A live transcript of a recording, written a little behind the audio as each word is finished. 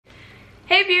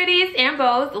Hey beauties and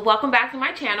bows, welcome back to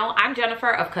my channel. I'm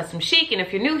Jennifer of Custom Chic, and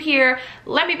if you're new here,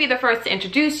 let me be the first to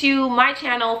introduce you. My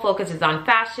channel focuses on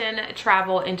fashion,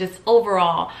 travel, and just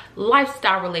overall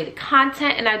lifestyle related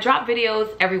content, and I drop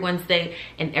videos every Wednesday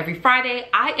and every Friday.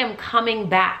 I am coming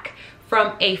back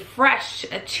from a fresh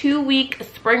 2-week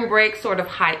spring break sort of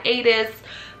hiatus.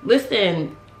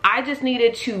 Listen, I just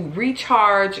needed to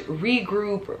recharge,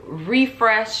 regroup,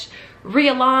 refresh,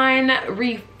 realign,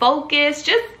 refocus.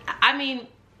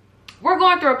 We're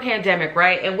going through a pandemic,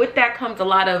 right? And with that comes a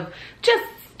lot of just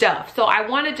stuff. So I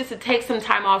wanted just to take some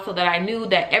time off so that I knew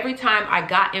that every time I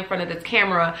got in front of this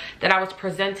camera that I was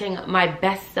presenting my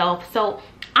best self. So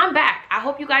I'm back. I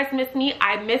hope you guys missed me.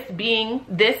 I missed being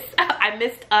this. I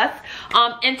missed us.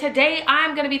 And today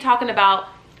I'm going to be talking about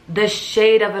the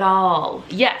shade of it all.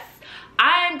 Yes,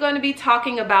 I'm going to be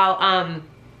talking about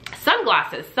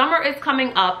sunglasses. Summer is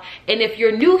coming up, and if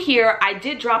you're new here, I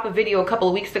did drop a video a couple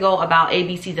of weeks ago about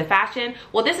ABCs of fashion.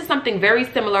 Well, this is something very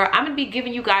similar. I'm going to be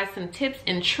giving you guys some tips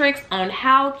and tricks on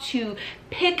how to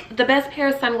pick the best pair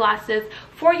of sunglasses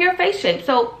for your face shape.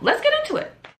 So let's get into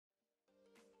it.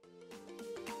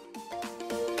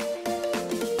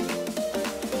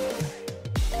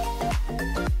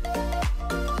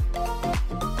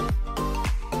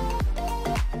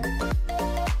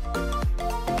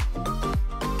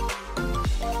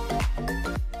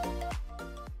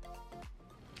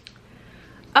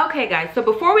 Okay guys, so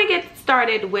before we get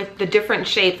started with the different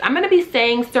shapes, I'm going to be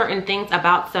saying certain things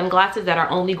about sunglasses that are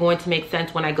only going to make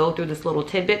sense when I go through this little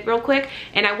tidbit real quick,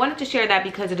 and I wanted to share that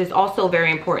because it is also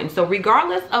very important. So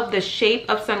regardless of the shape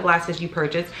of sunglasses you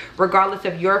purchase, regardless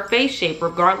of your face shape,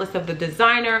 regardless of the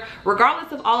designer,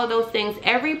 regardless of all of those things,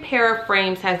 every pair of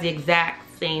frames has the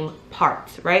exact same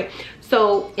parts, right?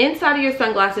 So inside of your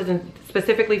sunglasses, and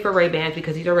specifically for Ray-Bans,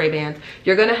 because these are Ray-Bans,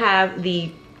 you're going to have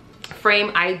the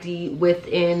frame ID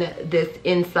within this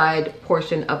inside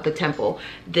portion of the temple.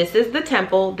 This is the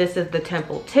temple, this is the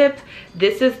temple tip,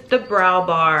 this is the brow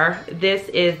bar, this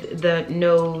is the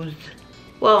nose,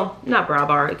 well, not brow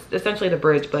bar, it's essentially the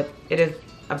bridge, but it is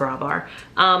a brow bar.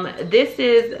 This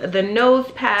is the nose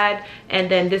pad,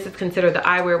 and then this is considered the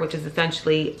eyewear, which is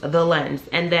essentially the lens.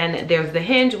 And then there's the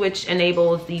hinge, which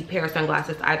enables the pair of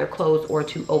sunglasses to either close or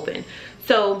to open.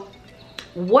 So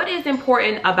what is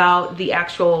important about the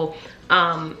actual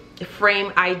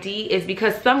frame ID is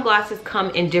because sunglasses come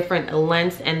in different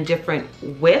lengths and different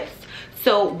widths.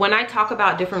 So when I talk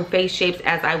about different face shapes,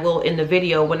 as I will in the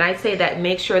video, when I say that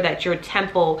make sure that your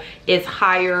temple is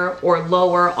higher or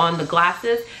lower on the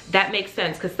glasses, that makes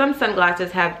sense because some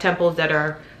sunglasses have temples that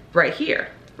are right here,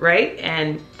 right?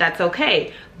 And that's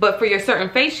okay. But for your certain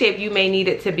face shape, you may need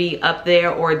it to be up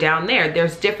there or down there.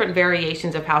 There's different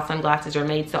variations of how sunglasses are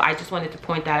made. So I just wanted to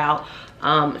point that out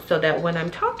so that when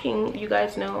I'm talking, you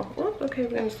guys know, oh, okay,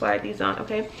 we're gonna slide these on,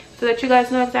 okay? So that you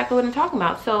guys know exactly what I'm talking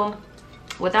about. So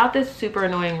without this super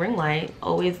annoying ring light,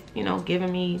 always, you know,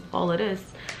 giving me all of this,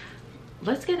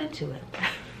 let's get into it.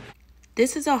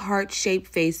 This is a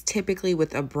heart-shaped face, typically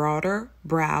with a broader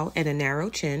brow and a narrow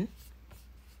chin.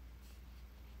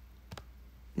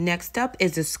 Next up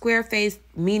is a square face,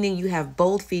 meaning you have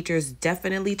bold features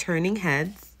definitely turning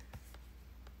heads.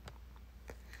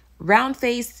 Round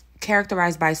face,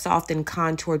 characterized by soft and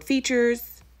contoured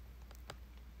features.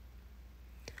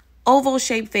 Oval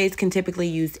shaped face can typically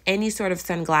use any sort of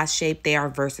sunglass shape. They are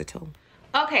versatile.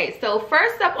 Okay, so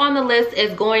first up on the list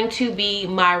is going to be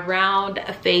my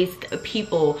round-faced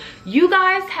people. You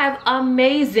guys have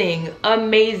amazing,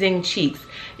 amazing cheeks.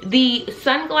 The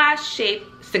sunglass shape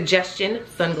suggestion,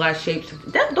 sunglass shapes,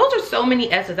 those are so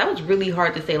many S's. That was really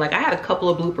hard to say. Like, I had a couple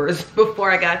of bloopers before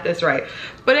I got this right.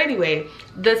 But anyway,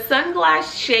 the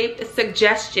sunglass shape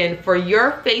suggestion for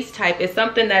your face type is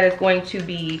something that is going to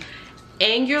be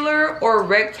angular or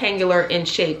rectangular in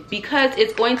shape, because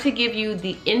it's going to give you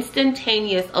the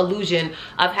instantaneous illusion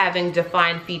of having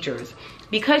defined features.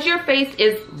 Because your face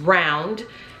is round,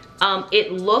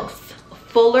 it looks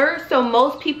fuller. So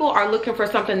most people are looking for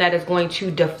something that is going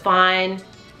to define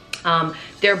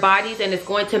their bodies, and it's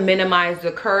going to minimize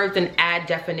the curves and add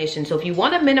definition. So if you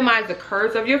want to minimize the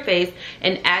curves of your face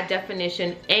and add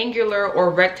definition, angular or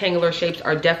rectangular shapes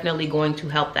are definitely going to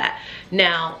help that.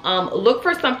 Now, look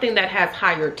for something that has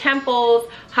higher temples,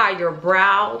 higher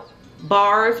brow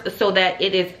bars, so that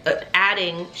it is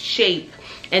adding shape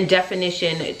and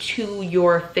definition to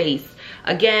your face.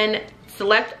 Again,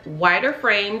 select wider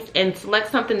frames and select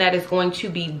something that is going to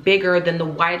be bigger than the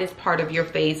widest part of your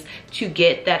face to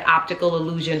get that optical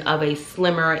illusion of a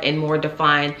slimmer and more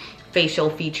defined facial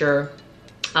feature.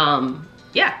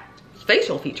 Yeah,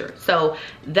 facial feature. So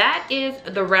that is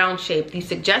the round shape. The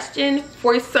suggestion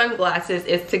for sunglasses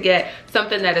is to get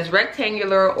something that is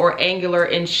rectangular or angular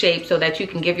in shape so that you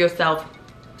can give yourself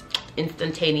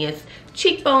instantaneous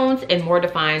cheekbones and more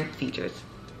defined features.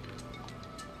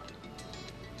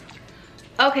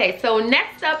 Okay, so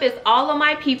next up is all of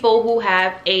my people who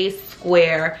have a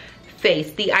square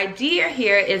face. The idea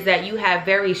here is that you have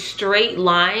very straight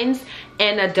lines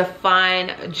and a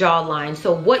defined jawline.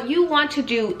 So what you want to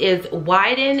do is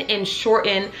widen and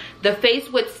shorten the face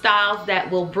with styles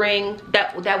that will bring,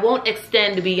 that won't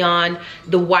extend beyond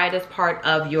the widest part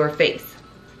of your face.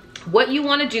 What you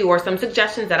want to do, or some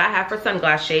suggestions that I have for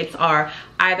sunglass shapes, are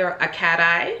either a cat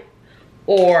eye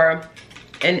or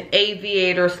an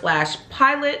aviator slash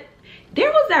pilot. There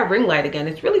was that ring light again.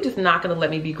 It's really just not gonna let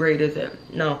me be great, is it?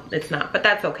 No, it's not, but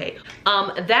that's okay.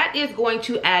 That is going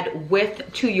to add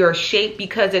width to your shape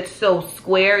because it's so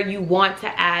square. You want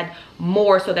to add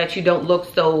more so that you don't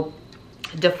look so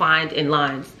defined in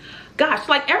lines. Gosh,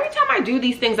 like every time I do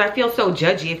these things, I feel so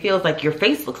judgy. It feels like your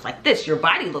face looks like this, your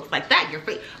body looks like that, your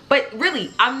face. But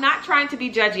really, I'm not trying to be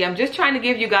judgy. I'm just trying to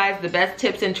give you guys the best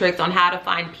tips and tricks on how to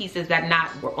find pieces that not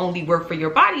only work for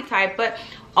your body type, but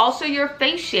also your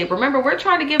face shape. Remember, we're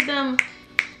trying to give them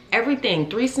everything.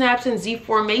 3 snaps and Z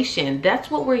formation. That's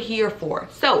what we're here for.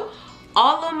 So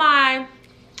all of my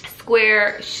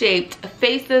square shaped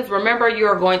faces, remember,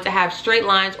 you're going to have straight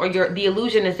lines, or the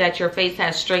illusion is that your face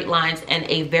has straight lines and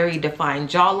a very defined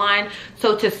jawline.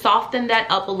 So to soften that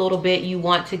up a little bit, you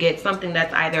want to get something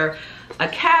that's either a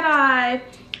cat eye,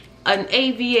 an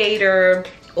aviator,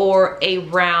 or a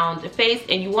round face,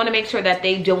 and you want to make sure that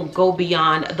they don't go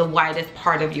beyond the widest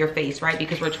part of your face, right?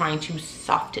 Because we're trying to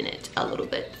soften it a little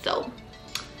bit. So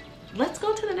let's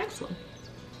go to the next one.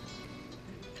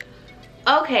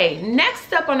 Okay,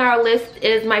 next up on our list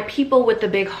is my people with the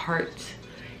big heart.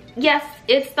 Yes,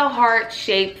 it's the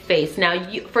heart-shaped face. Now,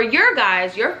 for your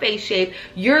guys, your face shape,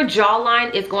 your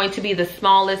jawline is going to be the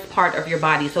smallest part of your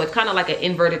body. So it's kind of like an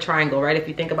inverted triangle, right? If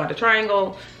you think about a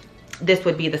triangle, this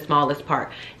would be the smallest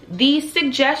part. The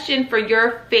suggestion for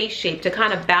your face shape to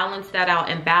kind of balance that out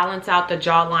and balance out the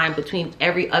jawline between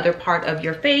every other part of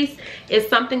your face is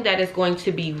something that is going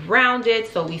to be rounded.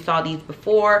 So we saw these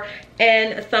before,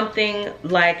 and something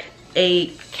like a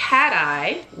cat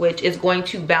eye, which is going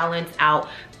to balance out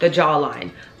the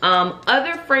jawline.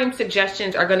 Other frame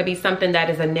suggestions are going to be something that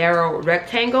is a narrow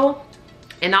rectangle.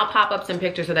 And I'll pop up some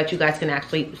pictures so that you guys can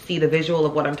actually see the visual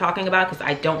of what I'm talking about, because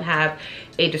I don't have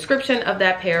a description of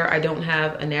that pair. I don't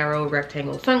have a narrow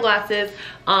rectangle sunglasses.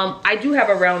 I do have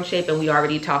a round shape, and we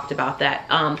already talked about that.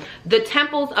 The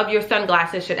temples of your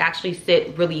sunglasses should actually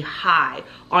sit really high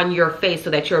on your face so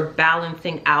that you're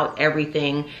balancing out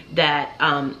everything that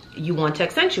you want to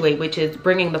accentuate, which is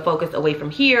bringing the focus away from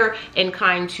here and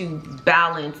kind to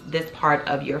balance this part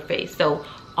of your face. So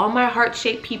all my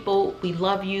heart-shaped people, we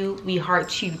love you. We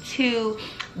heart you too.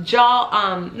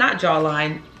 Not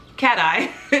jawline, cat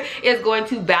eye is going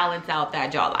to balance out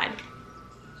that jawline.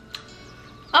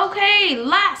 Okay,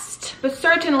 last but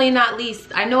certainly not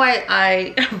least, I know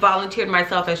I volunteered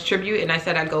myself as tribute and I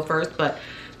said I'd go first, but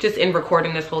just in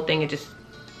recording this whole thing, it just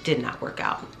did not work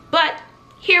out. But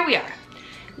here we are.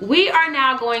 We are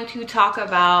now going to talk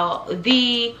about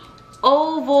the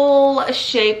oval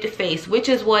shaped face, which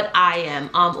is what I am.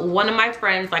 One of my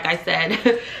friends, like I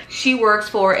said, she works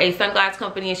for a sunglass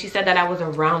company, and she said that I was a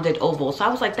rounded oval. So I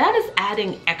was like, that is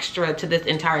adding extra to this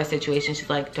entire situation.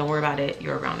 She's like, don't worry about it,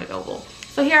 you're a rounded oval.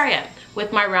 So here I am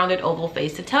with my rounded oval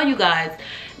face to tell you guys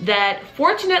that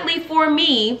fortunately for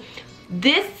me,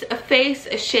 this face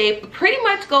shape pretty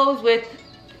much goes with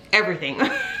everything.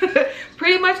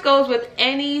 Pretty much goes with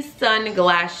any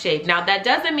sunglass shape. Now that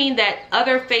doesn't mean that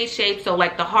other face shapes, so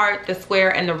like the heart, the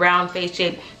square, and the round face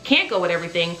shape, can't go with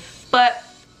everything, but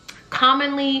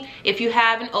commonly if you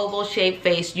have an oval shaped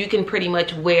face, you can pretty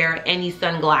much wear any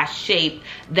sunglass shape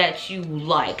that you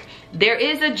like. There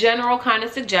is a general kind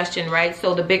of suggestion, right?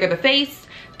 So the bigger the face,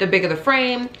 the bigger the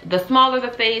frame, the smaller the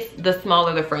face, the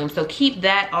smaller the frame. So keep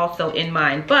that also in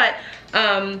mind. But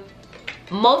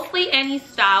mostly any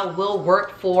style will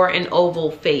work for an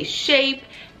oval face shape,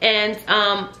 and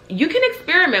you can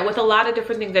experiment with a lot of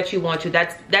different things that you want to.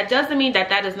 That doesn't mean that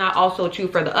that is not also true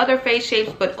for the other face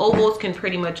shapes, but ovals can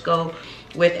pretty much go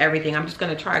with everything. I'm just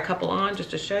gonna try a couple on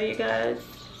just to show you guys.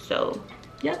 So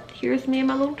yep, here's me and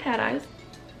my little cat eyes.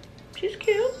 She's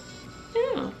cute.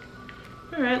 Yeah.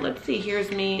 All right, let's see. Here's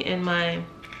me in my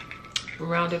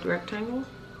rounded rectangle.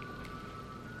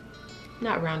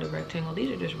 Not rounded rectangle, these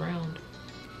are just round.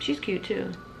 She's cute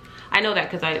too. I know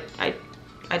that because I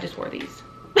just wore these.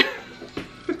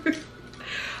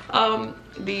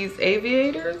 These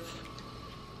aviators.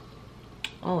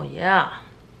 Oh yeah,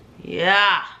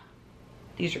 yeah,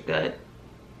 these are good.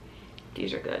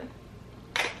 These are good.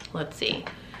 Let's see,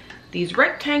 these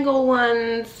rectangle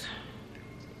ones,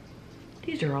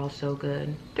 these are all so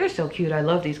good. They're so cute. I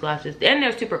love these glasses, and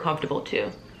they're super comfortable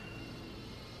too.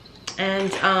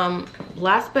 And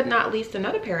last but not least,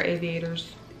 another pair of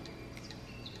aviators.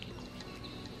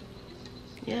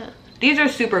 Yeah, these are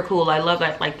super cool. I love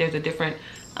that, like, there's a different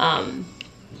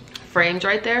frames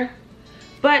right there.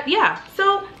 But yeah,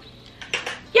 so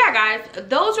yeah guys,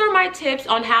 those are my tips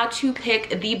on how to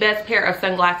pick the best pair of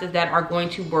sunglasses that are going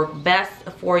to work best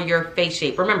for your face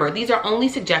shape. Remember, these are only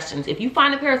suggestions. If you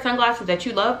find a pair of sunglasses that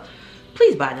you love,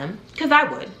 please buy them, because I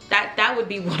would. That would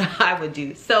be what I would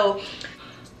do. So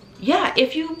yeah,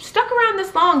 if you stuck around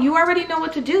this long, you already know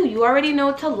what to do. You already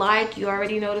know to like, you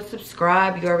already know to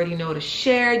subscribe, you already know to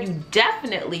share. You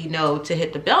definitely know to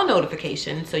hit the bell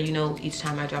notification so you know each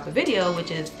time I drop a video,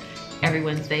 which is every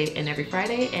Wednesday and every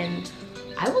Friday. And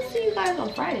I will see you guys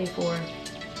on Friday for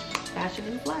Fashion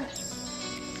in the Flash.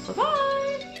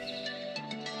 Bye-bye.